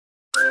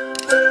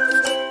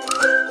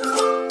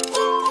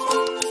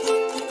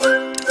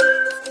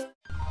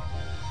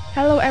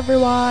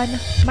everyone,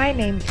 my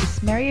name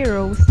is Mary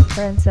Rose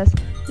Princess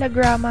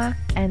Lagrama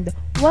and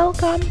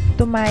welcome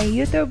to my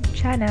YouTube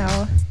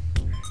channel.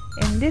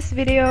 In this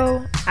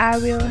video, I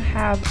will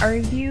have a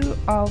review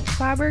of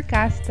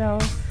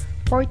Faber-Castell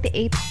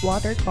 48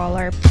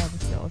 watercolor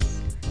pencils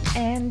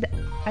and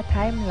a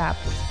time-lapse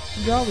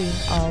drawing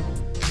of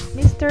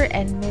Mr.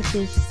 and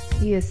Mrs.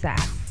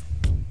 Heussaff.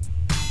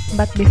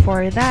 But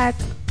before that,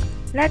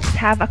 let's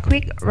have a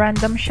quick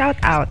random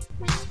shout-out.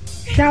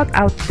 Shout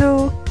out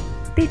to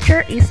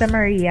Teacher Isa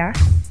Maria,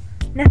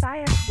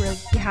 Nathias World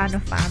Quijano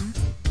Fam,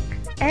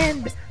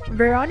 and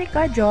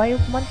Veronica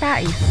Joy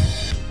Montais.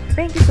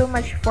 Thank you so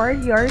much for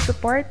your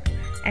support,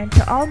 and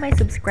to all my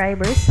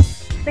subscribers,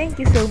 thank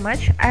you so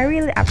much. I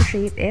really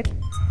appreciate it.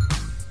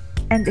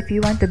 And if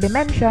you want to be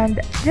mentioned,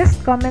 just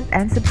comment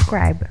and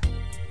subscribe.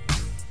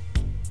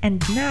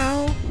 And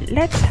now,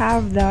 let's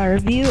have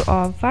the review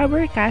of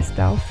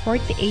Faber-Castell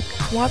 48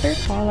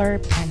 watercolor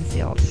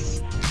pencils.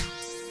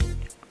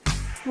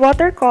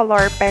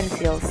 Watercolor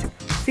pencils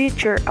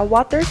feature a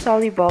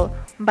water-soluble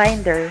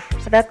binder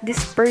that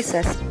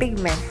disperses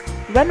pigment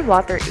when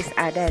water is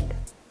added.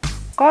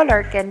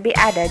 Color can be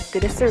added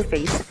to the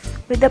surface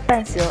with the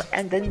pencil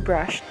and then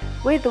brushed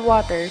with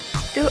water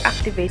to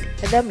activate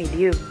the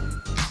medium.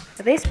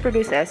 This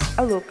produces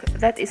a look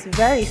that is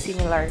very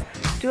similar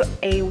to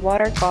a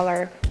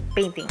watercolor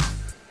painting.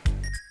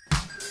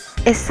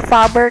 Is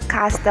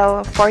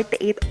Faber-Castell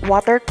 48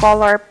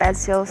 watercolor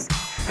pencils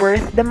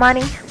worth the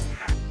money?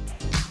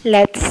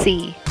 Let's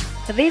see.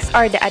 These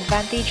are the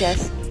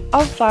advantages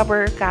of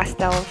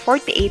Faber-Castell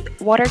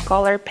 48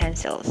 watercolor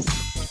pencils.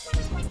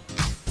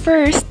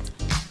 First,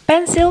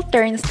 pencil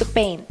turns to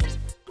paint.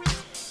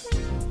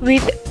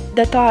 With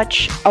the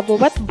touch of a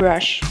wet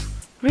brush,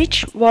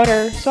 rich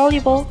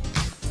water-soluble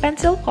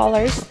pencil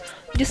colors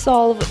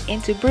dissolve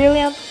into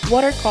brilliant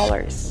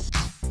watercolors.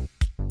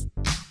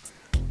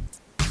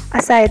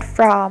 Aside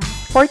from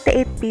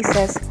 48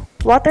 pieces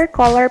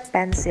watercolor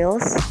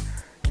pencils,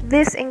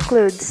 this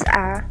includes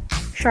a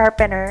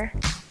sharpener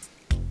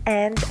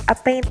and a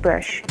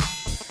paintbrush.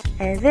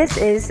 And this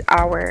is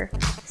our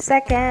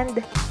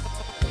second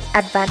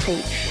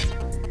advantage.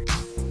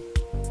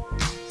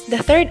 The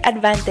third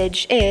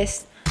advantage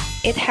is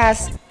it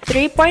has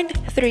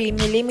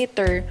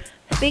 3.3mm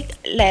thick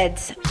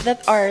leads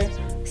that are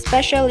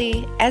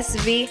specially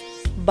SV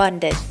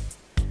bonded.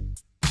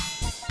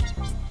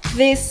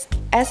 This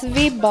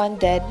SV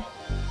bonded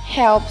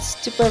helps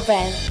to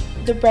prevent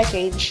the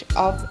breakage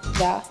of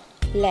the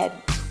lead.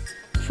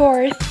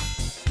 Fourth,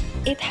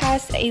 it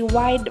has a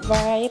wide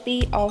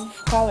variety of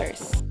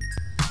colors.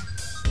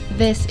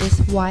 This is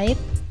white,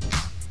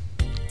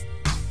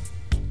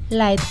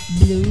 light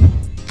blue,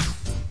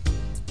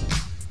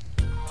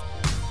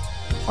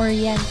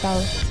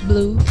 oriental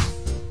blue,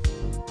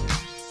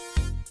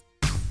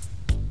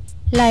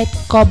 light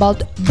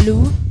cobalt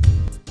blue,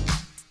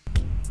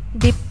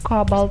 deep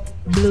cobalt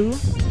blue,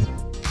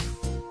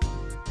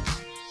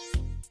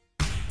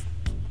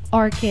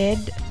 orchid,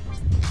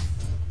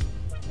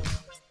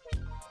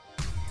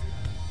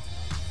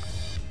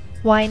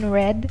 wine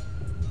red,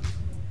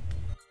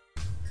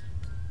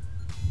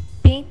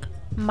 pink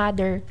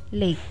madder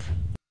lake,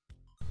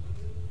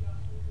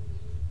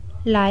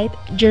 light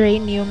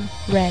geranium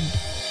red,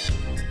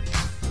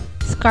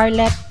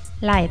 scarlet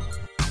light,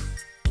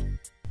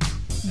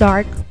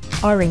 dark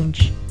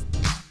orange,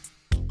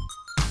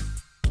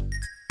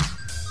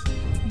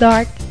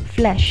 dark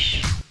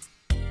flesh,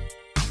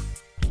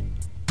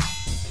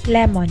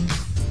 lemon,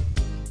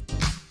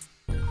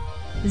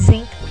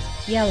 zinc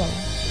yellow,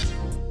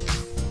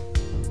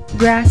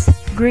 grass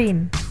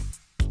green,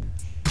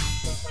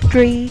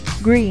 tree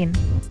green,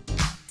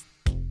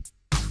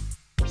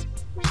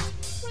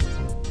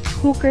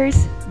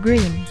 hooker's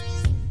green,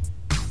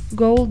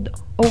 gold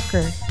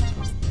ochre,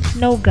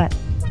 nougat,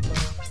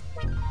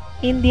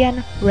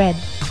 Indian red,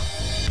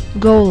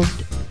 gold,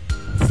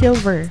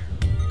 silver,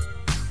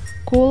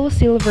 cool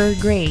silver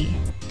gray,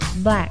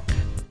 black,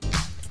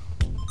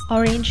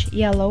 orange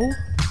yellow,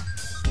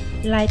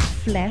 light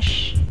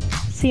flesh,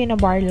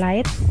 cinnabar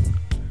light,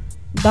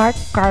 dark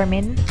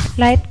carmine,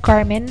 light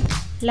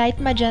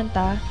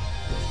magenta,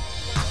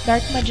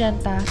 dark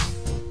magenta,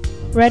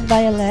 red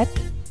violet,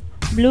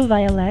 blue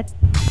violet,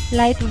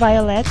 light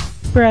violet,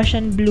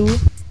 Prussian blue,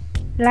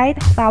 light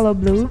phthalo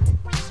blue,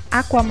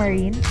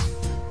 aquamarine,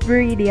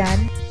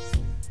 viridian,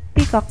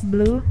 peacock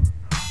blue,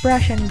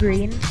 Prussian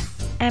green,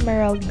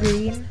 emerald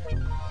green,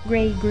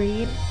 gray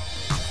green,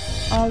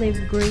 olive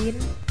green,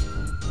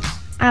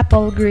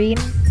 apple green,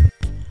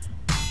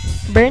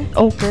 burnt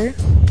ochre,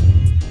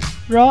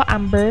 raw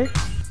amber,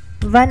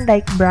 Van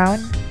Dyke brown,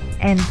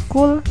 and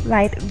cool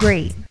light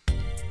gray.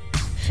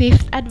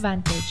 Fifth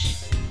advantage,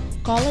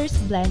 colors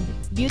blend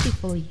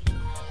beautifully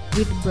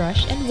with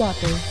brush and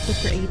water to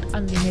create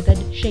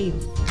unlimited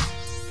shades.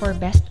 For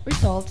best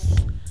results,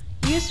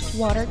 use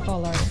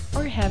watercolor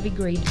or heavy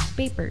grade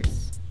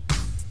papers.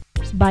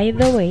 By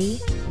the way,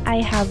 I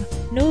have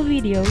new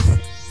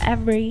videos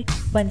every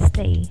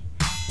Wednesday,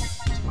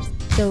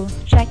 so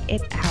check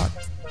it out.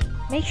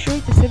 Make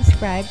sure to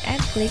subscribe and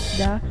click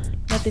the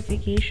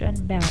notification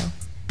bell.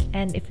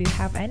 And if you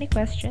have any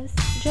questions,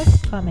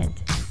 just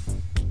comment.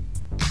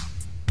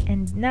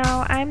 And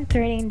now I'm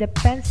turning the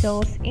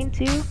pencils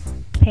into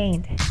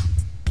paint.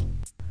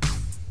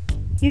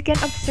 You can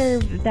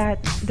observe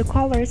that the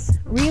colors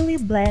really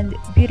blend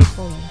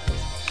beautifully.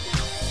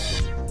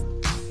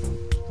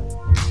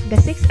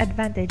 The sixth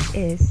advantage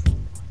is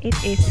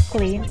it is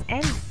clean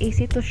and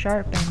easy to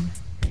sharpen.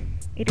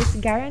 It is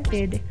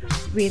guaranteed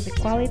with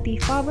quality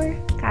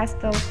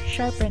Faber-Castell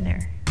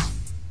sharpener.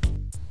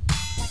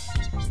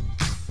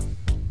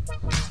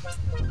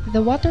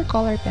 The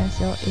watercolor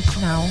pencil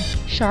is now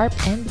sharp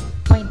and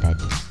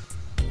pointed.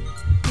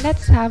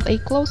 Let's have a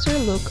closer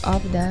look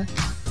of the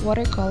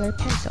watercolor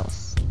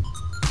pencils.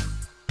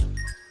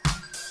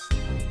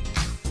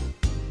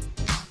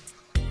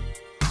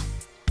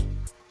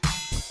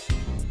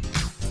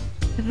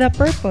 The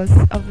purpose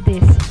of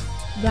this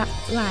black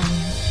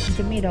line in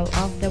the middle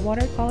of the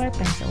watercolor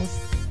pencils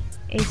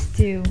is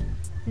to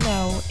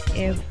know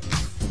if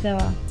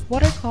the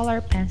watercolor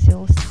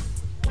pencils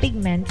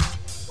pigments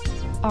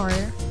are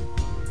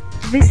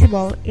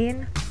visible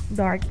in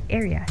dark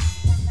areas.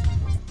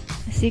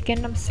 As you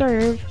can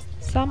observe,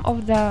 some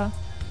of the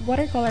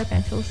watercolor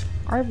pencils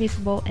are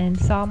visible and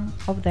some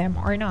of them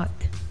are not.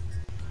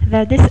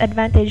 The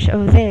disadvantage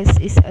of this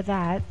is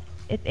that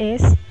it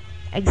is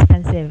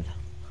expensive.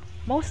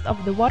 Most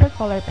of the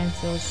watercolor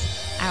pencils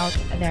out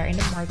there in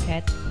the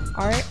market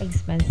are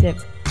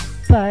expensive,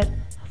 but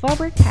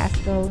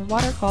Faber-Castell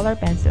watercolor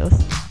pencils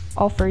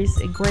offers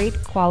a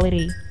great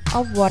quality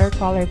of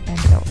watercolor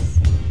pencils.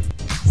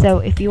 So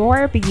if you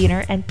are a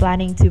beginner and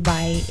planning to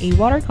buy a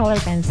watercolor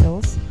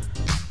pencils,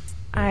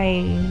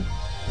 I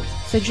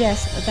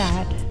suggest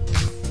that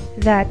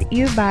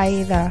you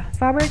buy the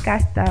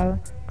Faber-Castell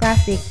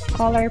Classic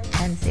Color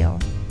Pencil.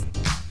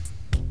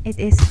 It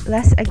is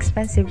less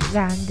expensive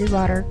than the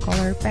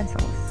watercolor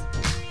pencils.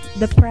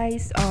 The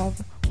price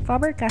of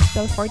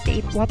Faber-Castell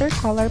 48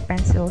 watercolor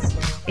pencils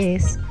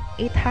is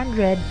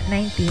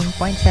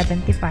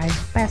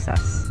 819.75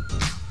 pesos.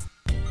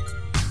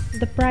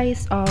 The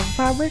price of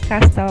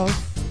Faber-Castell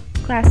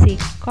Classic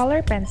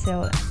Color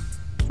Pencil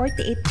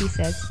 48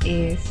 pieces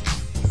is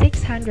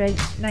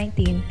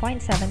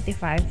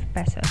 619.75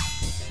 pesos.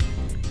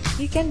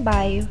 You can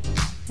buy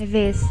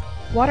this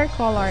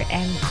watercolor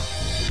and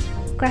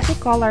classic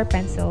color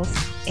pencils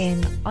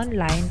in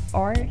online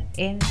or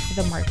in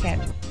the market.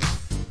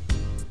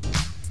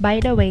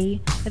 By the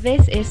way,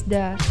 this is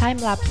the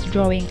time-lapse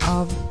drawing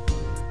of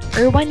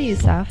Erwan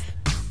Heussaff,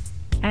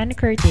 Anne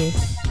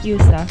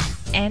Curtis-Heussaff,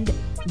 and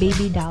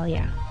Baby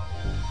Dahlia.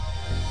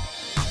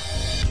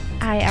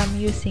 I am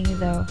using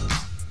the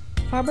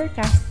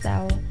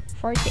Faber-Castell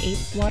 48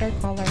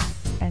 watercolor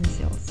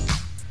pencils.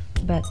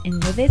 But in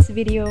this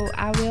video,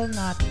 I will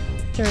not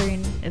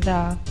turn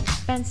the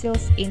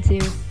pencils into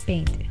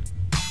paint.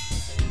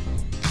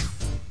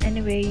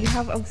 Anyway, you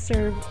have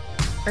observed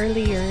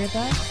earlier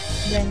the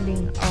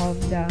blending of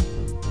the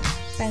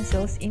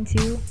pencils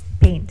into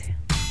paint.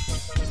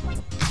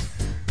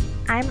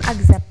 I'm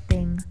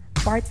accepting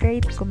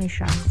portrait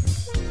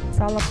commissions,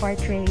 solo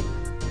portrait,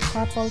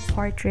 couple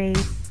portrait,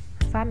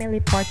 family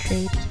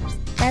portrait,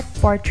 pet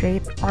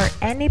portrait, or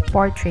any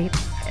portrait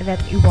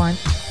that you want.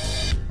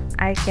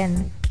 I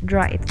can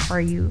draw it for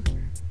you,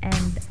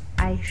 and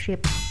I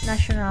ship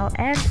national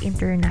and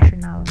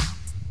international.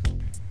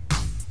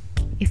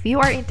 If you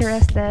are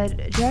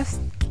interested,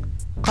 just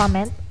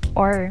comment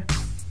or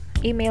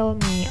email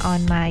me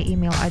on my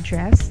email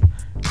address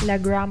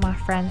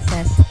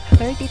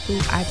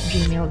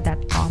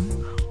lagramafrances32@gmail.com,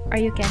 or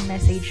you can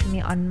message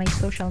me on my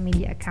social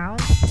media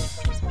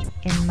accounts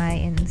in my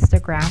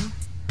Instagram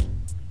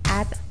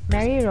at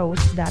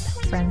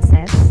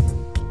maryrose.frances,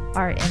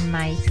 or in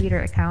my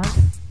Twitter account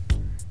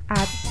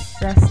at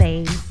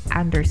Rose_.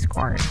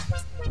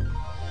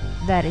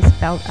 That is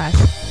spelled as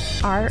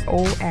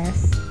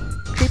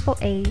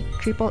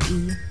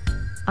ROSAAEE_.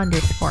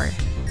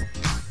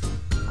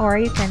 Or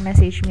you can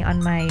message me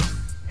on my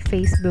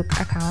Facebook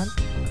account.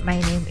 My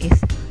name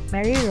is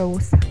Mary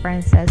Rose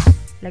Frances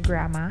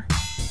Lagrama.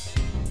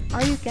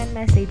 Or you can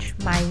message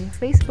my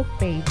Facebook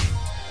page,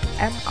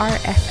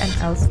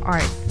 MRFML's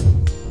Art.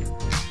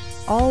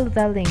 All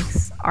the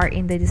links are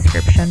in the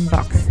description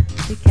box.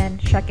 You can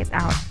check it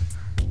out.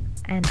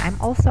 And I'm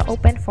also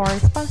open for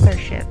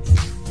sponsorships.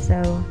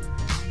 So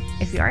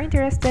if you are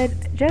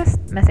interested, just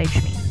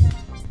message me.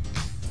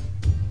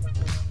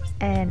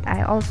 And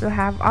I also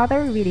have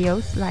other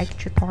videos like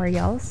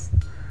tutorials.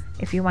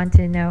 If you want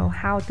to know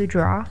how to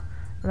draw,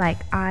 like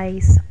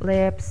eyes,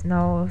 lips,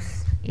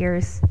 nose,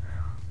 ears,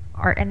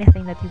 or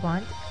anything that you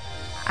want,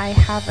 I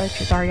have a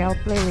tutorial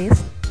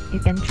playlist. You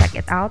can check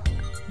it out.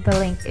 The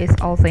link is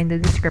also in the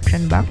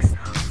description box,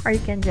 or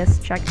you can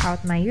just check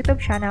out my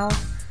YouTube channel.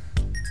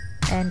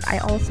 And I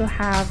also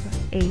have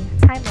a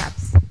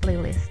time-lapse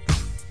playlist.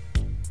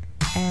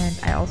 And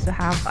I also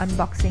have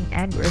unboxing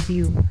and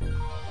review.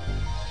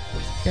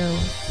 So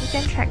you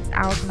can check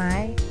out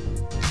my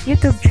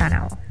YouTube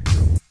channel.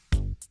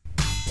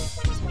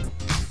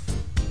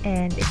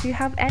 And if you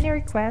have any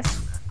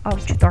requests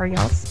of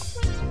tutorials,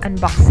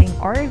 unboxing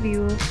or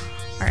review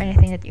or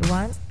anything that you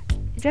want,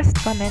 just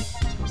comment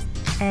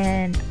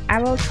and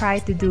I will try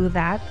to do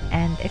that.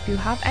 And if you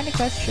have any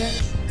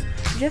questions,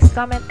 just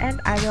comment and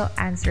I will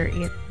answer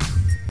it.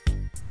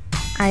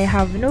 I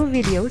have new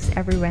videos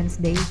every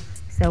Wednesday,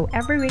 so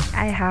every week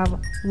I have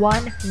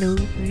one new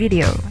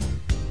video.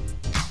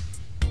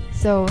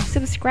 So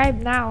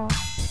subscribe now.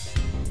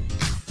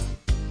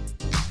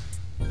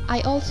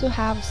 I also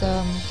have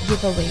some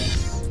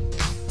giveaways.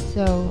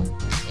 So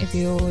if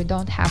you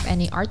don't have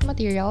any art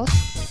materials,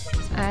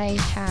 I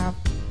have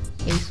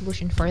a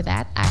solution for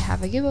that. I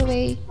have a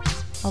giveaway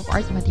of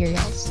art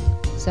materials.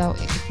 So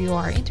if you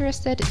are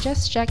interested,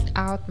 just check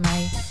out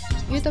my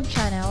YouTube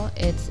channel.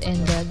 It's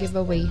in the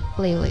giveaway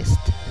playlist.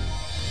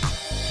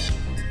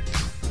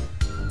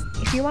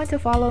 If you want to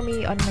follow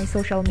me on my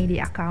social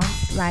media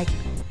accounts like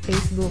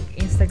Facebook,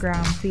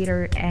 Instagram,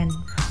 Twitter, and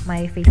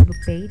my Facebook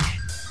page,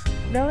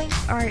 the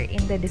links are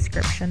in the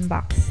description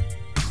box.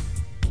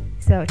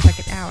 So check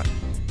it out.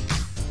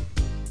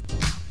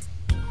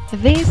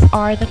 These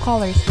are the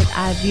colors that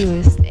I've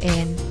used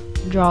in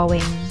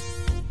drawing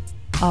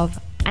of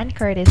Anne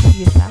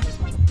Curtis-Heussaff,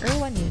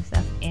 Erwan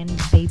Heussaff, and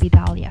Baby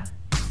Dahlia.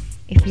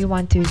 If you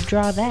want to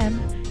draw them,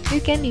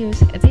 you can use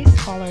these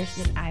colors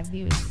that I've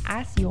used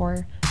as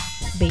your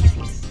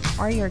basis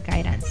or your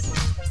guidance.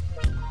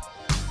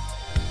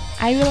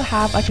 I will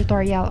have a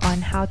tutorial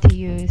on how to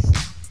use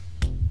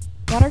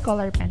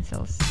watercolor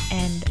pencils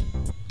and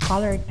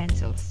colored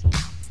pencils.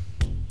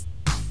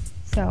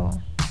 So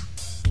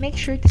make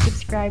sure to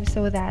subscribe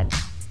so that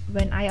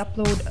when I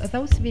upload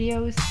those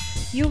videos,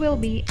 you will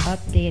be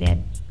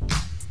updated.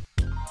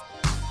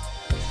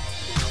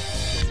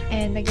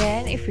 And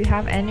again, if you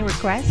have any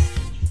requests,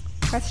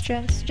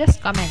 questions,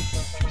 just comment.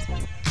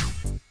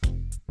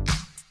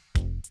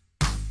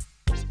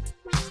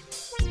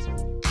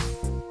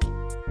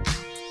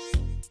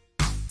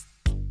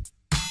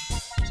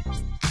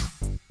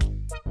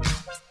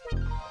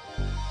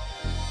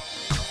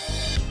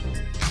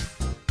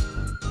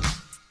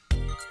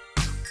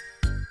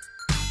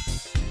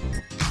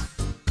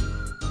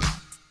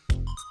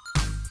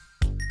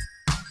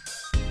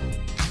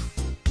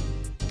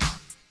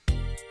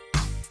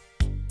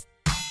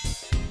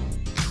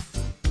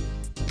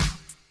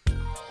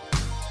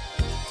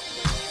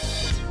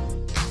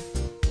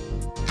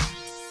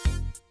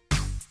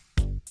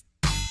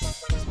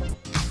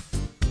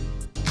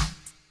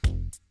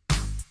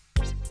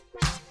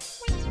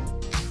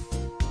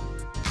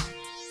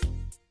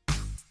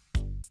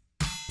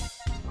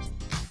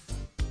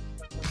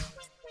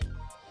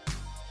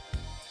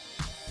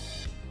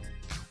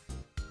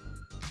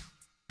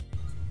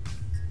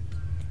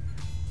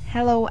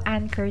 Hello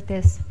Anne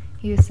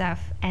Curtis-Heussaff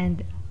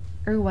and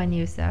Erwan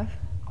Heussaff,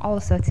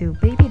 also to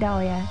Baby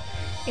Dahlia.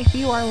 If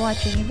you are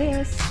watching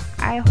this,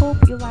 I hope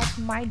you like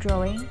my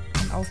drawing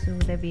and also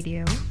the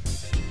video.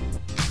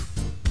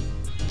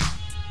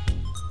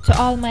 To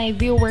all my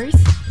viewers,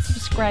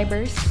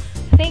 subscribers,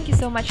 thank you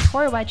so much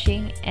for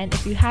watching, and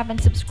if you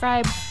haven't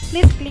subscribed,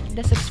 please click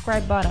the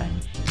subscribe button.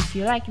 If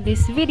you like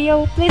this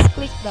video, please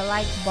click the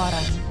like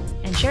button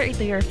and share it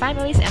to your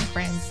families and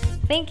friends.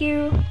 Thank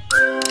you!